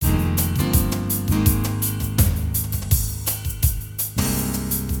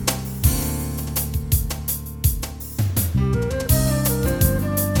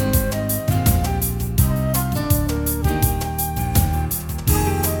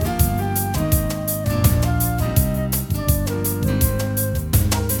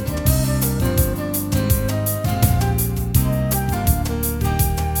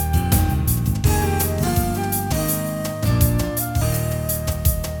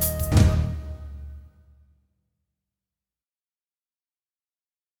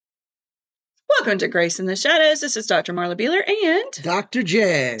Welcome to Grace in the Shadows. This is Dr. Marla Beeler and Dr.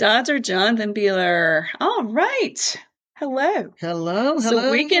 J. Dr. Jonathan Beeler. All right. Hello. Hello. It's a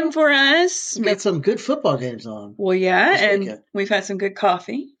weekend for us. We got some good football games on. Well, yeah, and weekend. We've had some good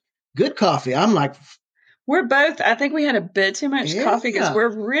coffee. Good coffee. I'm like... We're both, I think we had a bit too much coffee because we're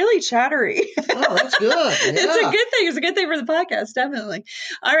really chattery. Oh, that's good. Yeah. It's a good thing. It's a good thing for the podcast, definitely.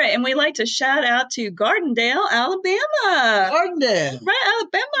 All right. And we like to shout out to Gardendale, Alabama. Gardendale. Right,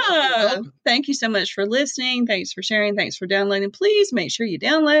 Alabama. Welcome. Thank you so much for listening. Thanks for sharing. Thanks for downloading. Please make sure you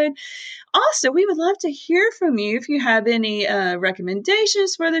download. Also, we would love to hear from you if you have any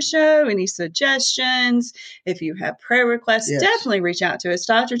recommendations for the show, any suggestions. If you have prayer requests, definitely reach out to us.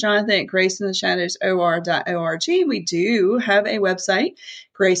 Dr. Jonathan at graceintheshadowsor.org. We do have a website,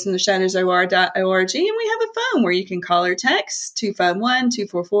 graceintheshadowsor.org, and we have a phone where you can call or text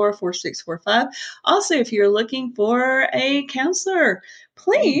 251-244-4645. Also, if you're looking for a counselor,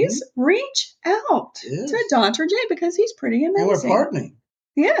 please reach out to Dr. J because he's pretty amazing. And we're partnering.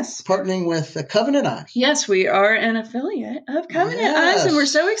 Yes. Partnering with Covenant Eyes. Yes, we are an affiliate of Covenant Eyes, and we're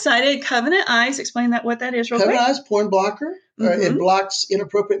so excited. Covenant Eyes, explain what that is real quick. Covenant Eyes porn blocker. It blocks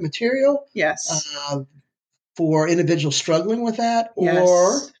inappropriate material. Yes. For individuals struggling with that,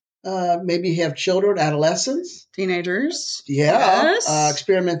 or maybe you have children, adolescents. Teenagers. Yeah. Yes.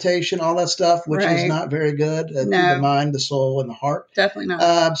 Experimentation, all that stuff, which is not very good to the mind, the soul, and the heart. Definitely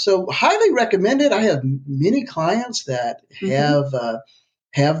not. So highly recommended. I have many clients that have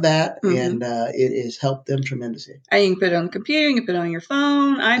that, and it has helped them tremendously. And you can put it on the computer, you can put it on your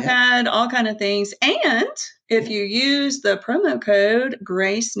phone, iPad, all kind of things. And if you use the promo code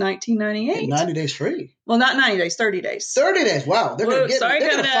GRACE1998. 90 days free. Well, not 90 days, 30 days. 30 days. Wow. They're going to fire me.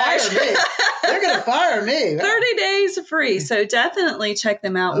 They're going to fire me. 30 days free. So definitely check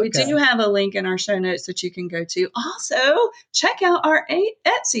them out. Okay. We do have a link in our show notes that you can go to. Also, check out our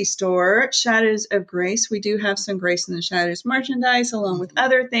Etsy store, Shadows of Grace. We do have some Grace in the Shadows merchandise along with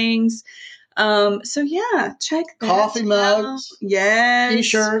other things. So check that coffee mugs, yes,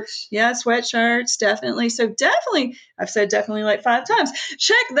 t-shirts, sweatshirts, definitely. So definitely, I've said definitely like 5 times.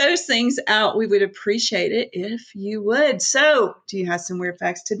 Check those things out. We would appreciate it if you would. So, do you have some weird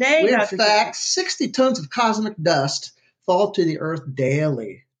facts today? Weird facts: 60 tons of cosmic dust fall to the earth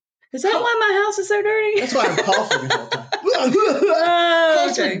daily. Is that why my house is so dirty? That's why I'm coughing the whole time.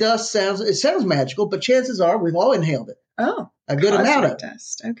 Cosmic dust sounds magical, but chances are we've all inhaled it. Oh, a good amount of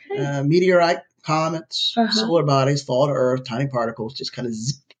dust. Okay. Meteorite, comets, solar bodies fall to Earth. Tiny particles just kind of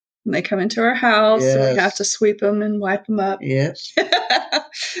zip. And they come into our house, and we have to sweep them and wipe them up. Yes.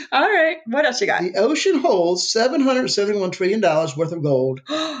 All right. What else you got? The ocean holds $771 trillion worth of gold.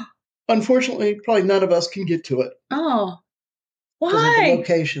 Unfortunately, probably none of us can get to it. Oh. Why? Because of the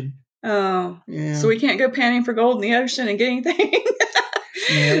location. Oh. Yeah. So we can't go panning for gold in the ocean and get anything?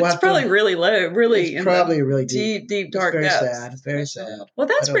 It's probably really low, really. It's probably really deep, dark depths. Sad. Very sad. Well,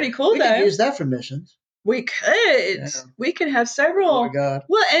 that's pretty cool, though. We could use that for missions. We could. Yeah. We could have several. Oh, my God.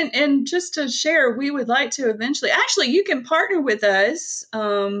 Well, and just to share, we would like to eventually. Actually, you can partner with us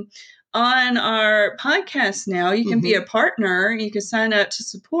on our podcast now. You can be a partner. You can sign up to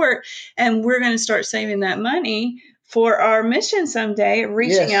support, and we're going to start saving that money for our mission someday,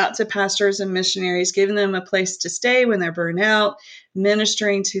 reaching out to pastors and missionaries, giving them a place to stay when they're burnt out,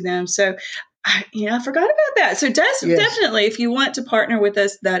 ministering to them. So, I forgot about that. So definitely, if you want to partner with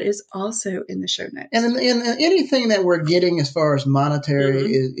us, that is also in the show notes. And in anything that we're getting as far as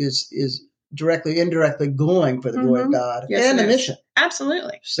monetary is directly, indirectly going for the glory of God and the mission.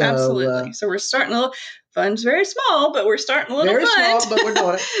 Absolutely. Absolutely. So we're starting a little funds very small, but we're starting a little very fund small, but we're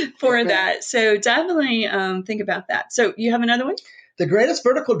doing it for that. So definitely think about that. So you have another one? The greatest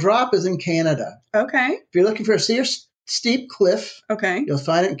vertical drop is in Canada. Okay. If you're looking for a steep cliff, you'll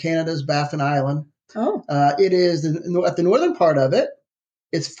find it in Canada's Baffin Island. Oh. It is at the northern part of it.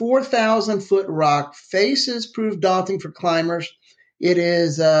 It's 4,000-foot rock. Faces prove daunting for climbers. It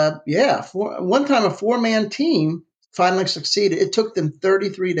is, one time a 4-man team finally succeeded. It took them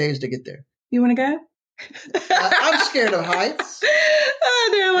 33 days to get there. You want to go? I'm scared of heights. Oh,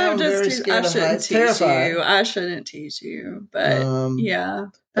 no, I'm very scared of heights. Terrified. I shouldn't tease you, but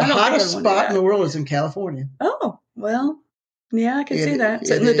The hottest spot in the world is in California. Oh, well, yeah, I can see that. Is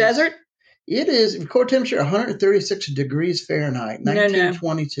it in the desert? It is core temperature 136 degrees Fahrenheit,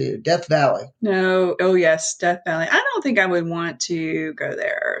 1922, Death Valley. No. Oh, yes, Death Valley. I don't think I would want to go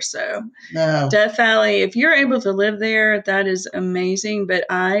there. her. So No. Death Valley, if you're able to live there, that is amazing. But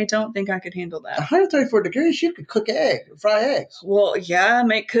I don't think I could handle that. 134 degrees, you could cook fry eggs. Well, yeah,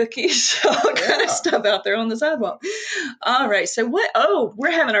 make cookies, all kind of stuff out there on the sidewalk. All right. So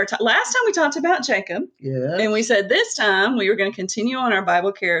we're having our time. Last time we talked about Jacob. Yes. And we said this time we were going to continue on our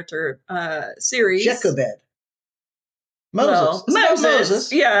Bible character series. Jechobed. Moses. Well,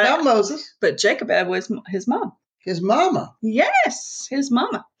 Moses. Yeah. About Moses. But Jechobed was his mom. His mama. Yes, his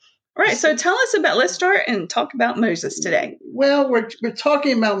mama. All right. So tell us let's start and talk about Moses today. Well, we're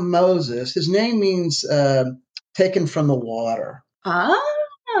talking about Moses. His name means taken from the water. Ah.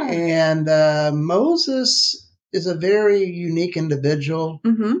 And Moses is a very unique individual.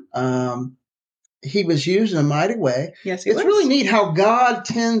 Mm-hmm. He was used in a mighty way. Yes, he was. It's really neat how God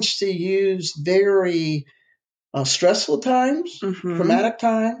tends to use very stressful times, traumatic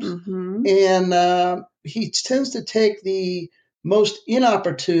times, and he tends to take the most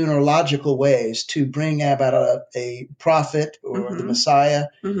inopportune or logical ways to bring about a prophet or the Messiah.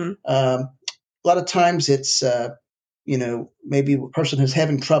 A lot of times it's, maybe a person who's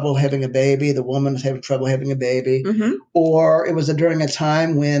having trouble having a baby, the woman is having trouble having a baby, or it was during a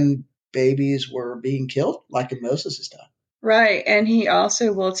time when babies were being killed, like in Moses' time. Right. And he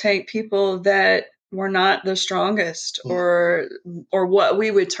also will take people that were not the strongest or what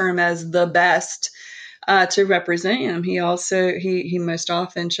we would term as the best to represent him. He also, he most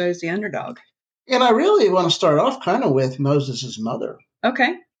often chose the underdog. And I really want to start off kind of with Moses' mother.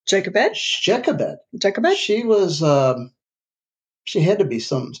 Okay. Jechobed? Jechobed. She was, she had to be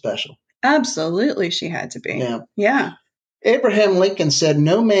something special. Absolutely, she had to be. Yeah. Abraham Lincoln said,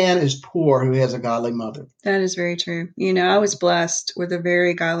 "No man is poor who has a godly mother." That is very true. I was blessed with a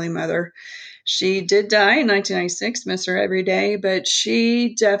very godly mother. She did die in 1996, miss her every day, but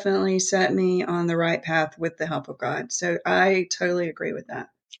she definitely set me on the right path with the help of God. So I totally agree with that.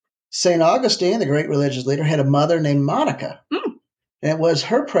 St. Augustine, the great religious leader, had a mother named Monica. And it was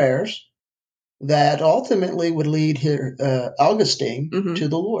her prayers that ultimately would lead Augustine to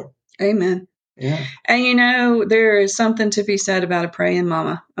the Lord. Amen. Yeah. And there is something to be said about a praying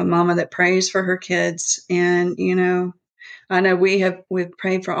mama, a mama that prays for her kids. And, I know we've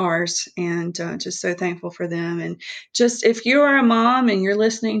prayed for ours and just so thankful for them. And just if you are a mom and you're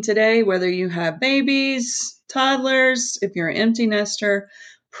listening today, whether you have babies, toddlers, if you're an empty nester,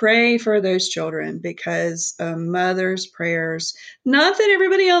 pray for those children because a mother's prayers, not that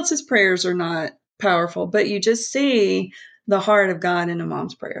everybody else's prayers are not powerful, but you just see the heart of God in a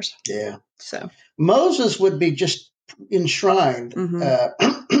mom's prayers. Yeah. So Moses would be just enshrined.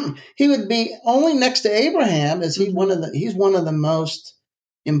 He would be only next to Abraham, as he's one of the most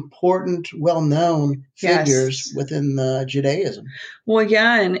important, well-known figures within Judaism. Well,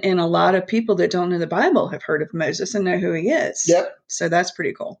 yeah, and a lot of people that don't know the Bible have heard of Moses and know who he is. Yep. So that's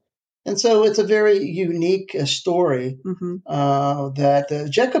pretty cool. And so it's a very unique story that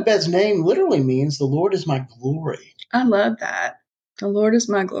Jechobed's name literally means the Lord is my glory. I love that. The Lord is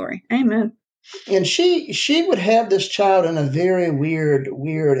my glory. Amen. And she would have this child in a very weird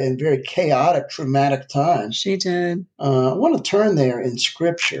and very chaotic, traumatic time. She did. I want to turn there in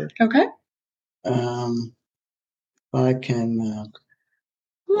Scripture. Okay. If I can.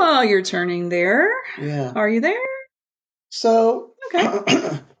 While you're turning there. Yeah. Are you there? So,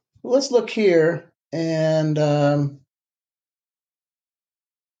 okay. Let's look here and. Go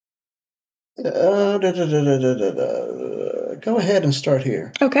ahead and start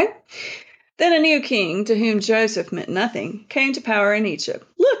here. Okay. Then a new king, to whom Joseph meant nothing, came to power in Egypt.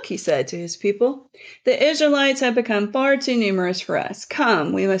 Look, he said to his people, the Israelites have become far too numerous for us.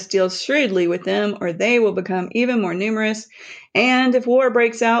 Come, we must deal shrewdly with them, or they will become even more numerous. And if war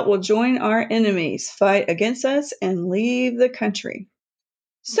breaks out, we'll join our enemies, fight against us, and leave the country.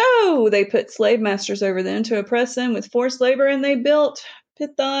 So they put slave masters over them to oppress them with forced labor, and they built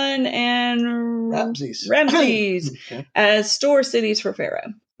Pithon and Ramses as store cities for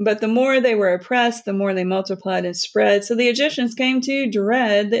Pharaoh. But the more they were oppressed, the more they multiplied and spread. So the Egyptians came to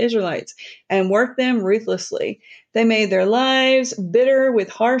dread the Israelites and worked them ruthlessly. They made their lives bitter with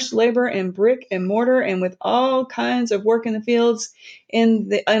harsh labor and brick and mortar and with all kinds of work in the fields.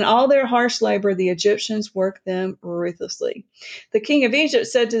 In all their harsh labor, the Egyptians worked them ruthlessly. The king of Egypt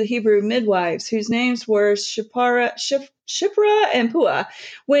said to the Hebrew midwives, whose names were Shiphrah and Puah,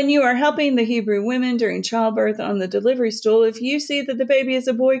 when you are helping the Hebrew women during childbirth on the delivery stool, if you see that the baby is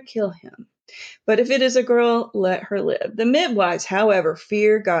a boy, kill him. But if it is a girl, let her live. The midwives, however,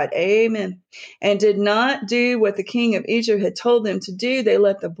 fear God. Amen. And did not do what the king of Egypt had told them to do. They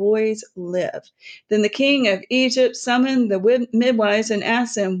let the boys live. Then the king of Egypt summoned the midwives and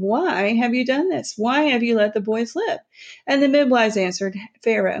asked them, why have you done this? Why have you let the boys live? And the midwives answered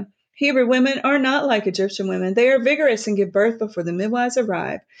Pharaoh, Hebrew women are not like Egyptian women. They are vigorous and give birth before the midwives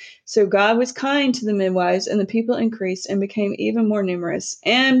arrive. So God was kind to the midwives, and the people increased and became even more numerous.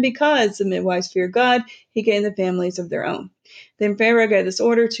 And because the midwives feared God, he gave them families of their own. Then Pharaoh gave this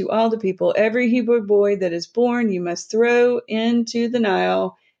order to all the people, every Hebrew boy that is born you must throw into the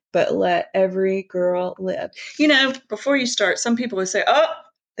Nile, but let every girl live. You know, before you start, some people would say, oh,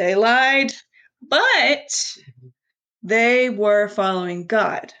 they lied, but they were following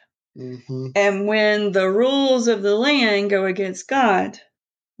God. Mm-hmm. And when the rules of the land go against God,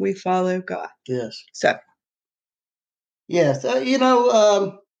 we follow God. Yes. So. Yes.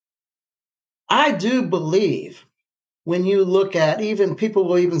 I do believe when you look at, even people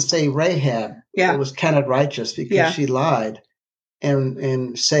will even say Rahab was counted righteous because she lied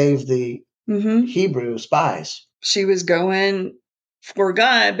and saved the Hebrew spies. She was going for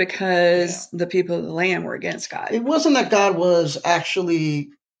God because the people of the land were against God. It wasn't that God was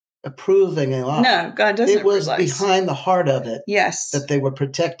actually approving a lie. No, God doesn't. It was behind the heart of it. Yes. That they were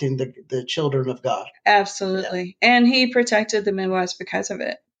protecting the children of God. Absolutely. Yeah. And he protected the midwives because of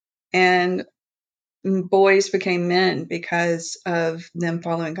it. And boys became men because of them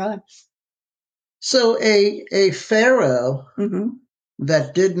following God. So a Pharaoh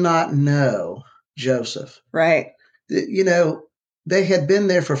that did not know Joseph. Right. You know, they had been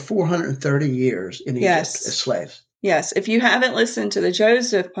there for 430 years in Egypt as slaves. Yes. If you haven't listened to the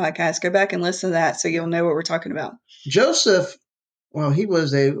Joseph podcast, go back and listen to that so you'll know what we're talking about. Joseph, well, he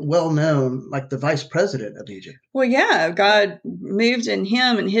was a well-known, like the vice president of Egypt. Well, yeah, God moved in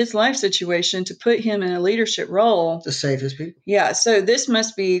him and his life situation to put him in a leadership role. To save his people. Yeah, so this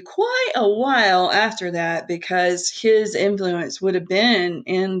must be quite a while after that because his influence would have been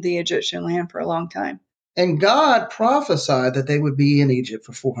in the Egyptian land for a long time. And God prophesied that they would be in Egypt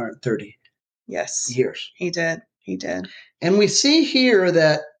for 430 years. He did. He did. And we see here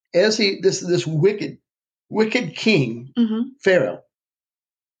that as this wicked king, Pharaoh,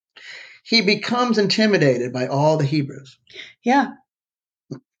 he becomes intimidated by all the Hebrews. Yeah.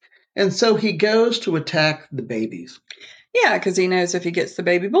 And so he goes to attack the babies. Yeah, because he knows if he gets the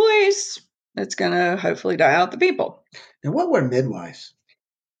baby boys, it's going to hopefully die out the people. And what were midwives?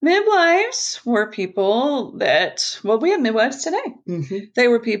 Midwives were people that, well, we have midwives today. They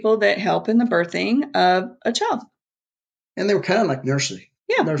were people that help in the birthing of a child. And they were kind of like nurses.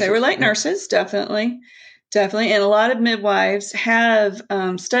 Yeah, they were like nurses, definitely. Definitely. And a lot of midwives have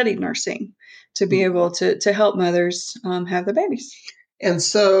studied nursing to be able to help mothers have the babies. And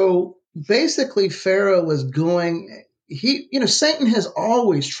so basically Pharaoh was going, Satan has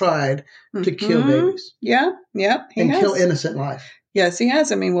always tried to kill babies. Yeah. And kill innocent life. Yes, he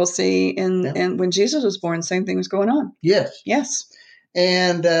has. I mean, we'll see and when Jesus was born, same thing was going on. Yes.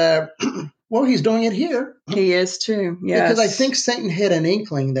 And well, he's doing it here. He is too. Yes. Because I think Satan had an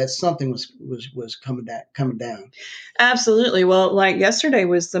inkling that something was coming down. Absolutely. Well, like yesterday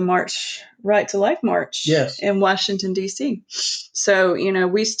was the Right to Life March in Washington, D.C. So,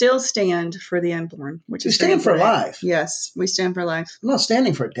 we still stand for the unborn, which is stand for life. Yes, we stand for life. I'm not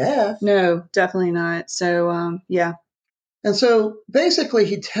standing for death. No, definitely not. So, yeah. And so basically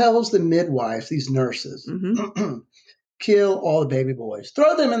he tells the midwives, these nurses, kill all the baby boys.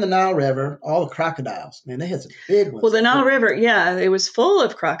 Throw them in the Nile River, all the crocodiles. Man, they had some big ones. Well, the Nile River, it was full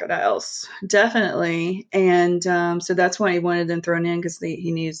of crocodiles, definitely. And so that's why he wanted them thrown in because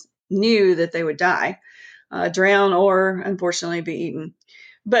he knew that they would die, drown, or unfortunately be eaten.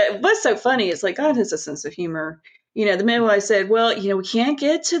 But what's so funny is like God has a sense of humor. The midwife said, well, we can't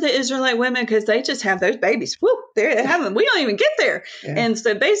get to the Israelite women because they just have those babies. Woo, they have them. We don't even get there. Yeah. And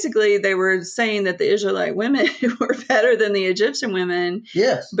so basically they were saying that the Israelite women were better than the Egyptian women.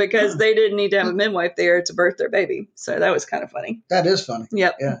 Yes. Because they didn't need to have a midwife there to birth their baby. So that was kind of funny. That is funny.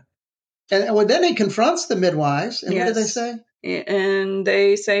 Yep. Yeah. And then he confronts the midwives. And what do they say? And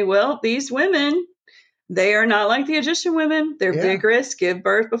they say, well, these women, they are not like the Egyptian women. They're vigorous, give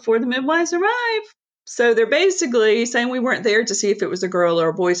birth before the midwives arrive. So they're basically saying we weren't there to see if it was a girl or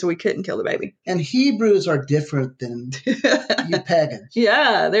a boy, so we couldn't kill the baby. And Hebrews are different than you pagans.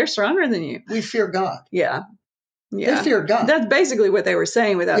 Yeah, they're stronger than you. We fear God. Yeah. They fear God. That's basically what they were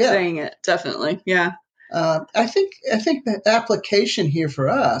saying without saying it. Definitely. Yeah. I think the application here for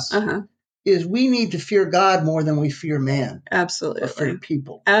us is we need to fear God more than we fear man. Absolutely. Or fear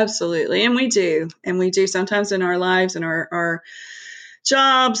people. Absolutely. And we do. And we do sometimes in our lives and our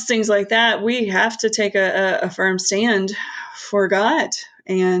jobs, things like that, we have to take a firm stand for God.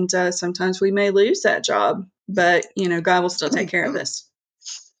 And sometimes we may lose that job, but, God will still take care of this.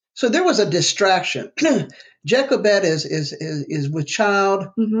 So there was a distraction. Jochebed is with child.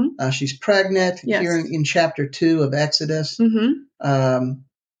 Mm-hmm. She's pregnant here in chapter 2 of Exodus. Mm-hmm.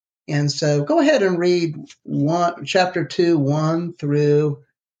 And so go ahead and read chapter 2, 1 through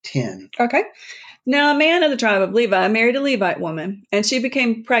 10. Okay. Now a man of the tribe of Levi married a Levite woman, and she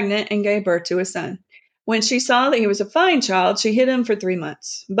became pregnant and gave birth to a son. When she saw that he was a fine child, she hid him for 3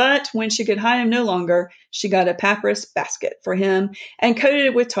 months. But when she could hide him no longer, she got a papyrus basket for him and coated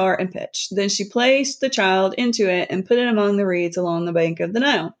it with tar and pitch. Then she placed the child into it and put it among the reeds along the bank of the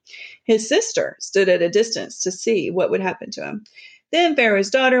Nile. His sister stood at a distance to see what would happen to him. Then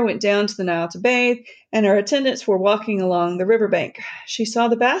Pharaoh's daughter went down to the Nile to bathe, and her attendants were walking along the river bank. She saw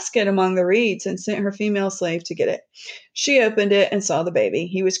the basket among the reeds and sent her female slave to get it. She opened it and saw the baby.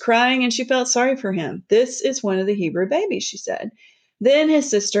 He was crying, and she felt sorry for him. "This is one of the Hebrew babies," she said. Then his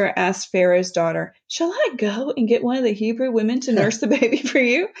sister asked Pharaoh's daughter, "Shall I go and get one of the Hebrew women to nurse the baby for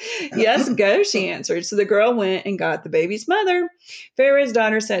you?" "Yes, go," she answered. So the girl went and got the baby's mother. Pharaoh's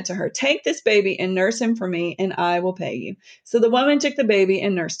daughter said to her, "Take this baby and nurse him for me, and I will pay you." So the woman took the baby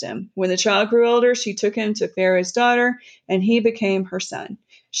and nursed him. When the child grew older, she took him to Pharaoh's daughter, and he became her son.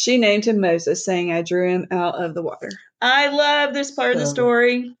 She named him Moses, saying, "I drew him out of the water." I love this part of the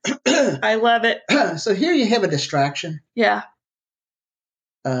story. I love it. So here you have a distraction. Yeah.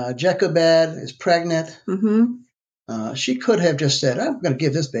 Jochebed is pregnant. Mm-hmm. She could have just said, "I'm going to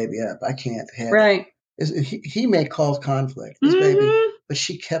give this baby up. I can't have right. it." He may cause conflict, this baby, but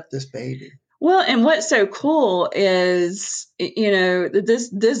she kept this baby. Well, and what's so cool is, this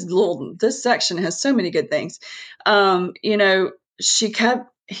section has so many good things.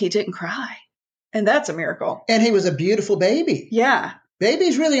 He didn't cry, and that's a miracle. And he was a beautiful baby. Yeah.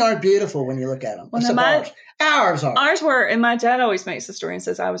 Babies really aren't beautiful when you look at them. Well, ours are. Ours were, and my dad always makes the story and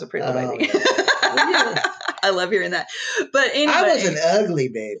says I was a pretty little baby. Yeah. I love hearing that. But anyway, I was an ugly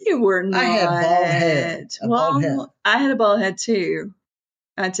baby. You were not. I had bald head. Bald head. I had a bald head too.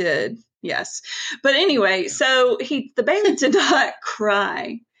 I did. Yes. But anyway, so the baby did not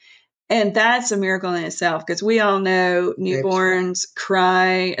cry. And that's a miracle in itself, because we all know newborns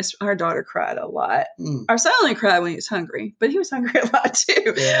cry. Our daughter cried a lot. Our son only cried when he was hungry, but he was hungry a lot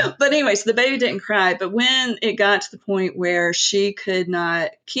too. Yeah. But anyway, so the baby didn't cry. But when it got to the point where she could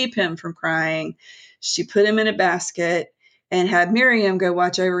not keep him from crying, she put him in a basket and had Miriam go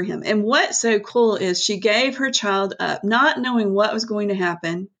watch over him. And what's so cool is she gave her child up, not knowing what was going to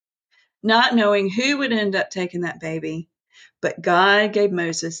happen, not knowing who would end up taking that baby. But God gave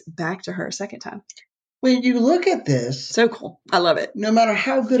Moses back to her a second time. When you look at this. So cool. I love it. No matter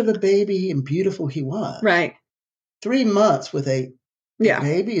how good of a baby and beautiful he was. Right. 3 months with a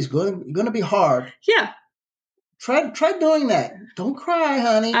baby is going to be hard. Yeah. Try doing that. Don't cry,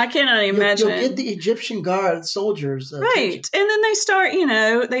 honey. I cannot imagine. You'll get the Egyptian guard soldiers. Right. And then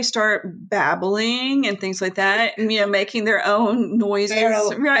they start babbling and things like that, and, making their own noises.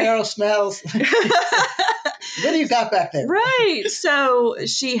 Pharaoh smells. What do you got back there? Right. So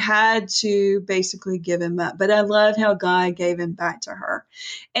she had to basically give him up. But I love how God gave him back to her.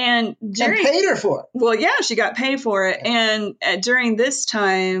 And paid her for it. Well, yeah, she got paid for it. Yeah. And during this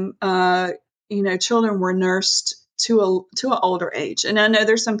time, children were nursed to an older age. And I know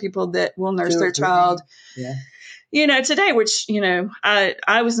there's some people that will nurse their child. Yeah. Today, which,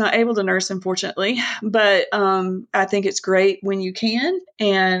 I was not able to nurse, unfortunately, but I think it's great when you can.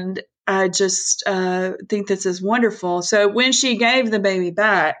 And I just think this is wonderful. So when she gave the baby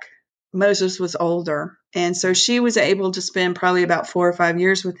back, Moses was older. And so she was able to spend probably about 4 or 5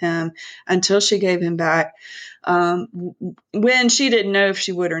 years with him until she gave him back, when she didn't know if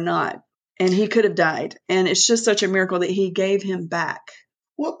she would or not. And he could have died. And it's just such a miracle that he gave him back.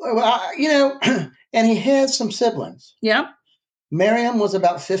 Well, and he had some siblings. Yeah. Miriam was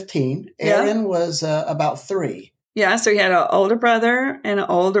about 15. Aaron was about 3. Yeah, so he had an older brother and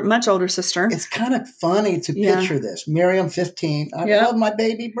an much older sister. It's kind of funny to picture this. Miriam, 15. I love my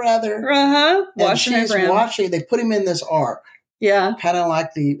baby brother. Watching and she's watching. They put him in this ark. Yeah. Kind of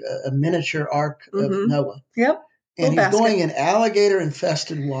like a miniature ark of Noah. Yep. And he's going in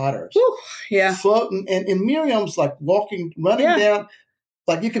alligator-infested waters. Whew, yeah. Floating. And Miriam's like running down.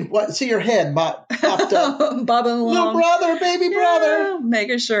 Like you can see your head popped up. Bobbing along. Little brother, baby brother.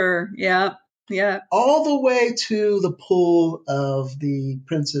 Making sure. Yeah. Yeah. All the way to the pool of the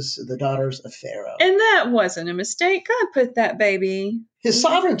daughters of Pharaoh. And that wasn't a mistake. God put that baby. His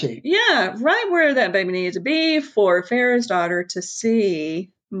sovereignty. Yeah, right where that baby needed to be for Pharaoh's daughter to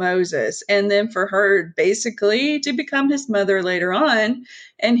see Moses, and then for her basically to become his mother later on,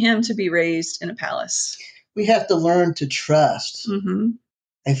 and him to be raised in a palace. We have to learn to trust. Mm-hmm.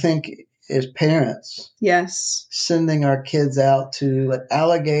 I think as parents, yes, sending our kids out to an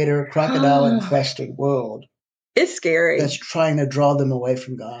alligator, crocodile-infested world. It's scary. That's trying to draw them away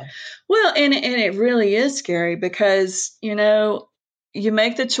from God. Well, and it really is scary because, you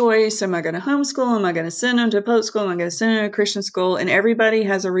make the choice, am I going to homeschool? Am I going to send them to public school? Am I going to send them to Christian school? And everybody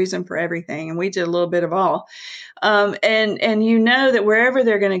has a reason for everything. And we did a little bit of all. And you know that wherever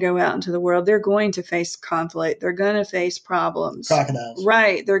they're going to go out into the world, they're going to face conflict. They're going to face problems. Crocodiles.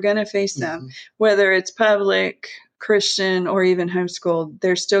 Right. They're going to face them. Whether it's public, Christian, or even homeschooled,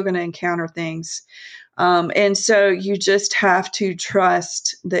 they're still going to encounter things. And so you just have to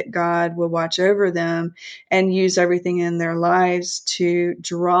trust that God will watch over them and use everything in their lives to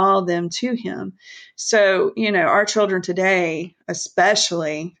draw them to Him. So, our children today,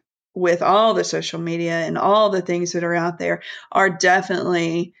 especially with all the social media and all the things that are out there, are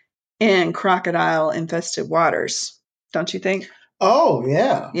definitely in crocodile-infested waters. Don't you think? Oh,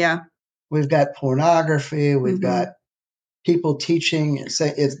 yeah. Yeah. We've got pornography. We've got people teaching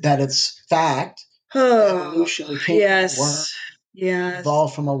that it's fact. Evolution. We came from a worm. Yes.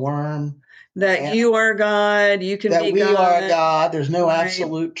 Evolved from a worm. That you are God. You can be God. That we are God. There's no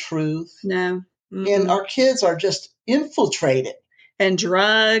absolute truth. No. And our kids are just infiltrated. And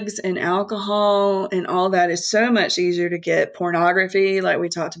drugs and alcohol and all that is so much easier to get. Pornography, like we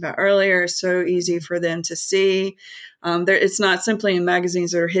talked about earlier, is so easy for them to see. It's not simply in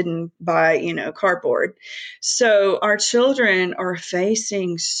magazines that are hidden by, cardboard. So our children are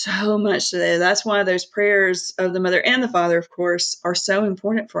facing so much today. That's why those prayers of the mother and the father, of course, are so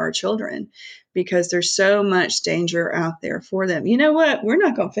important for our children, because there's so much danger out there for them. You know what? We're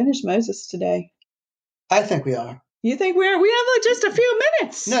not going to finish Moses today. I think we are. You think we are? We have just a few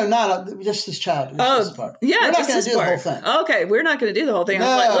minutes. No, not just this child. This part. Yeah, we're not going to do the whole thing. Okay, we're not going to do the whole thing. No,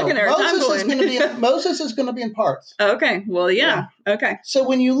 I was looking at our time going. Moses is going to be in parts. Okay, well, yeah. Okay. So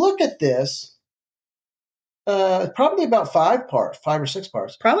when you look at this, probably about 5 or 6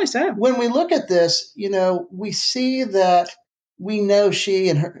 parts. Probably so. When we look at this, we see that we know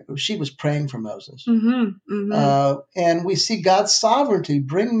she was praying for Moses. And we see God's sovereignty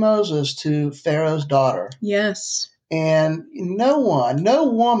bring Moses to Pharaoh's daughter. Yes. And no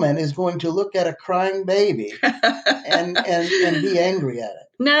woman is going to look at a crying baby and be angry at it.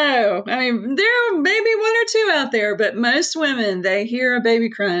 No, I mean, there may be 1 or 2 out there, but most women, they hear a baby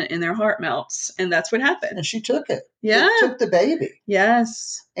crying and their heart melts. And that's what happened. And she took it. Yeah. She took the baby.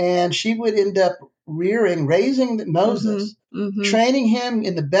 Yes. And she would end up raising Moses, training him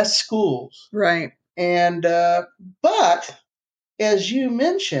in the best schools. Right. And, but as you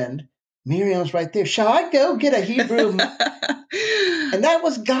mentioned, Miriam's right there. Shall I go get a Hebrew? And that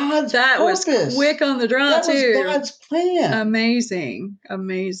was God's purpose. Was quick on the draw, too. That was God's plan. Amazing.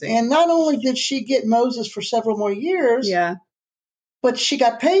 And not only did she get Moses for several more years, yeah, but she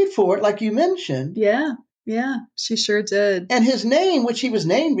got paid for it, like you mentioned. Yeah, she sure did. And his name, which he was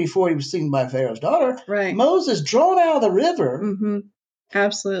named before he was seen by Pharaoh's daughter, right? Moses, drawn out of the river.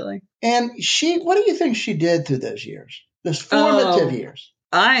 Absolutely. And what do you think she did through those years? Those formative years?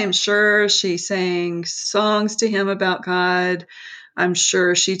 I am sure she sang songs to him about God. I'm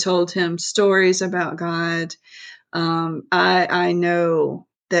sure she told him stories about God. I know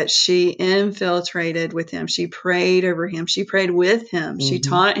that she infiltrated with him. She prayed over him. She prayed with him. She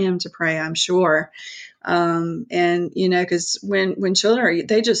taught him to pray, I'm sure. And, because when children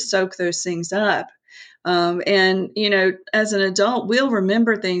they just soak those things up. And, as an adult, we'll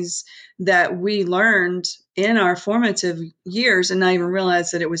remember things that we learned in our formative years and not even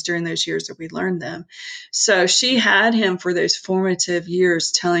realize that it was during those years that we learned them. So she had him for those formative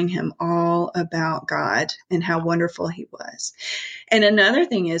years, telling him all about God and how wonderful he was. And another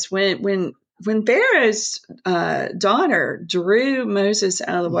thing is when Pharaoh's daughter drew Moses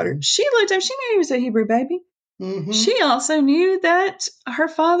out of the water, she looked up, she knew he was a Hebrew baby. She also knew that her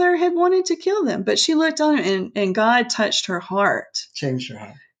father had wanted to kill them, but she looked on him and God touched her heart.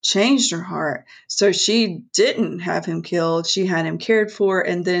 Changed her heart. So she didn't have him killed. She had him cared for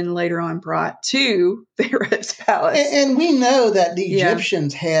and then later on brought to Pharaoh's palace. And we know that the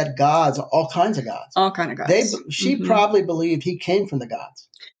Egyptians had gods, all kinds of gods. All kinds of gods. She probably believed he came from the gods.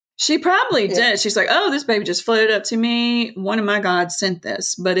 She probably did. She's like, oh, this baby just floated up to me. One of my gods sent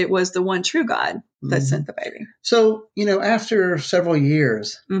this, but it was the one true God that sent the baby. So, after several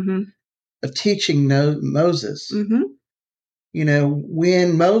years of teaching Moses,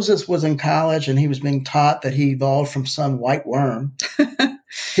 when Moses was in college and he was being taught that he evolved from some white worm,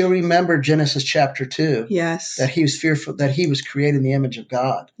 He'll remember Genesis chapter 2. Yes. That he was fearful, that he was created in the image of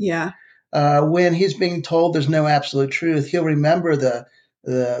God. Yeah. When he's being told there's no absolute truth, he'll remember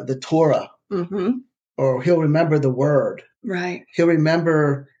the Torah, or he'll remember the Word. Right. He'll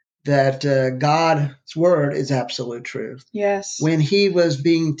remember that God's Word is absolute truth. Yes. When he was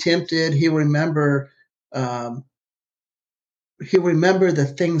being tempted, he'll remember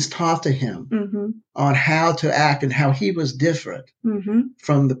the things taught to him on how to act and how he was different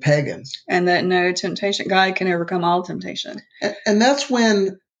from the pagans. And that no temptation, God can overcome all temptation. And that's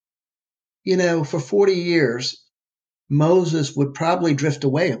when, for 40 years, Moses would probably drift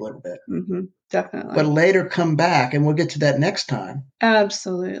away a little bit. Definitely. But later come back, and we'll get to that next time.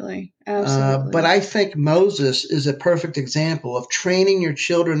 Absolutely. Absolutely. But I think Moses is a perfect example of training your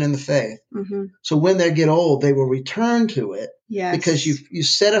children in the faith. So when they get old, they will return to it. Yes. Because you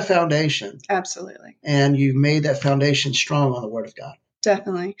set a foundation. Absolutely. And you've made that foundation strong on the Word of God.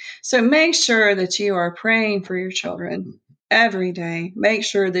 Definitely. So make sure that you are praying for your children every day. Make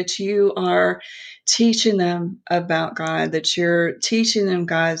sure that you are teaching them about God, that you're teaching them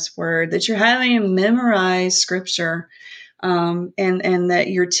God's Word, that you're having them memorize Scripture, and that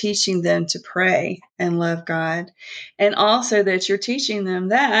you're teaching them to pray and love God. And also that you're teaching them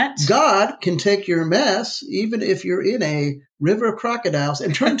that God can take your mess, even if you're in a river of crocodiles,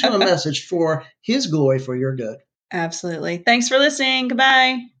 and turn to a message for His glory, for your good. Absolutely. Thanks for listening.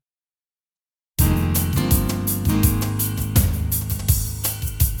 Goodbye.